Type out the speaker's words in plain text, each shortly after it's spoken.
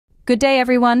Good day,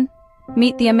 everyone.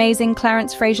 Meet the amazing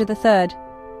Clarence III.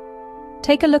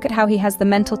 Take a look at how he has the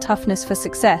mental toughness for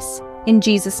success, in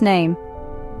Jesus' name.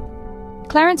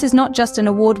 Clarence is not just an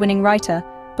award-winning writer,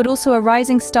 but also a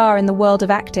rising star in the world of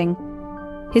acting.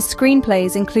 His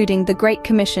screenplays, including The Great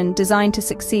Commission, Designed to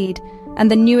Succeed,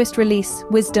 and the newest release,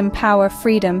 Wisdom, Power,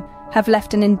 Freedom, have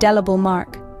left an indelible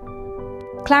mark.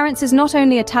 Clarence is not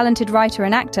only a talented writer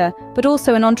and actor, but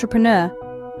also an entrepreneur.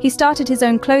 He started his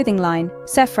own clothing line,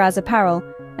 Cefraz Apparel,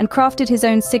 and crafted his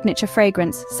own signature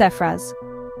fragrance, Cefraz.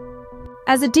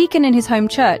 As a deacon in his home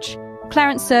church,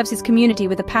 Clarence serves his community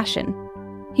with a passion.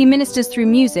 He ministers through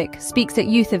music, speaks at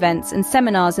youth events and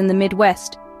seminars in the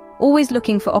Midwest, always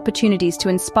looking for opportunities to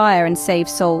inspire and save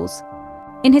souls.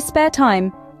 In his spare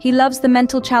time, he loves the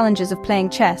mental challenges of playing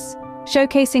chess,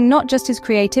 showcasing not just his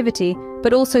creativity,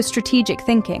 but also strategic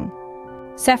thinking.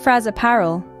 Cefraz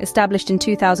Apparel, established in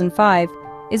 2005,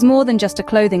 is more than just a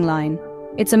clothing line.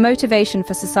 It's a motivation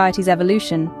for society's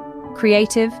evolution,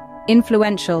 creative,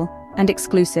 influential, and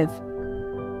exclusive.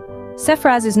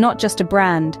 Cefraz is not just a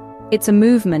brand, it's a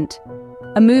movement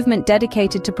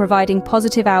dedicated to providing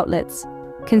positive outlets,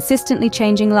 consistently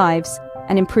changing lives,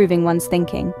 and improving one's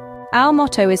thinking. Our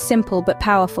motto is simple but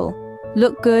powerful: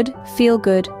 look good, feel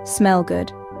good, smell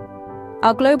good.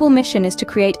 Our global mission is to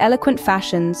create eloquent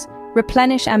fashions,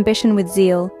 replenish ambition with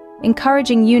zeal,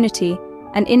 encouraging unity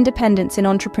and independence in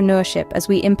entrepreneurship as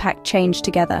we impact change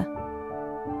together.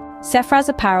 Cefraz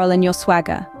Apparel and your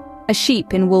swagger, a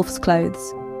sheep in wolf's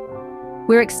clothes.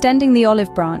 We're extending the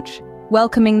olive branch,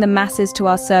 welcoming the masses to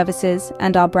our services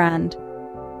and our brand.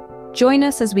 Join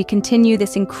us as we continue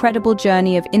this incredible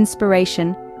journey of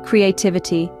inspiration,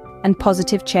 creativity, and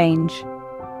positive change.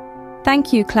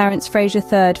 Thank you, Clarence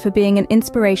III, for being an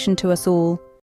inspiration to us all.